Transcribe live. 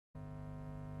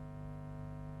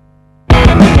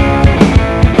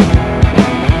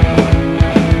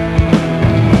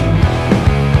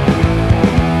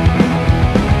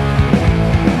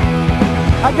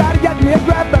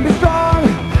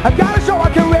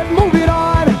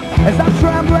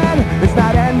trembling, it's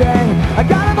not ending. I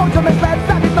gotta go to my bed,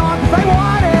 sad thought, 'cause I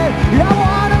want it. Yeah, I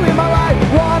wanna live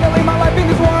my life in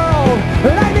this world.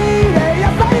 And I need it,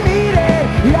 yes I need it.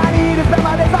 Yeah, I need to spend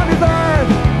my days on this earth.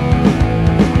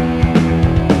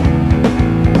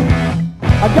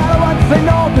 I gotta run to say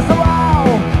no, disallow.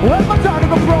 Where's my turn to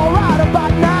go pro right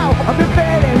about now? I've been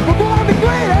fading, but I'll be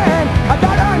bleeding. I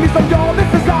gotta earn me some dough,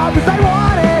 this is all, 'cause I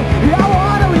want it. Yeah, I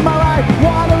wanna live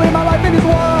my life in this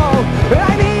world. And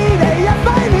I need it, yes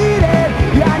I need it.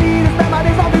 Yeah, I need to spend my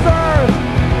days on this earth.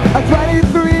 At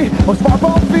 23, I was far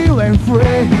from feeling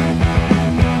free.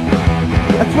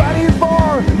 At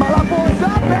 24, my life was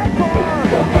a bad core.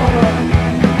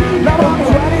 Now I'm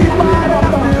 25, but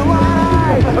I'm still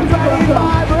alive. I'm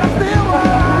 25, but I'm still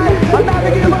alive. I'll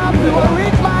never give up till I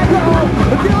reach my goal.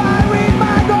 Until I reach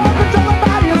my goal, control my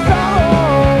body and soul.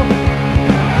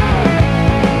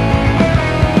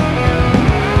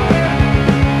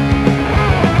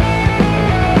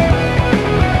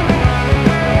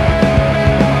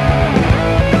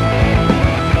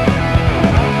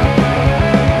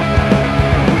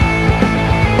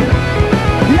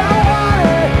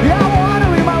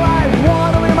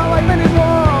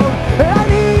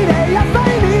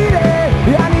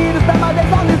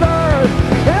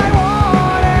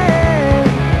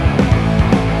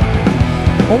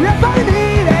 Oh yes I need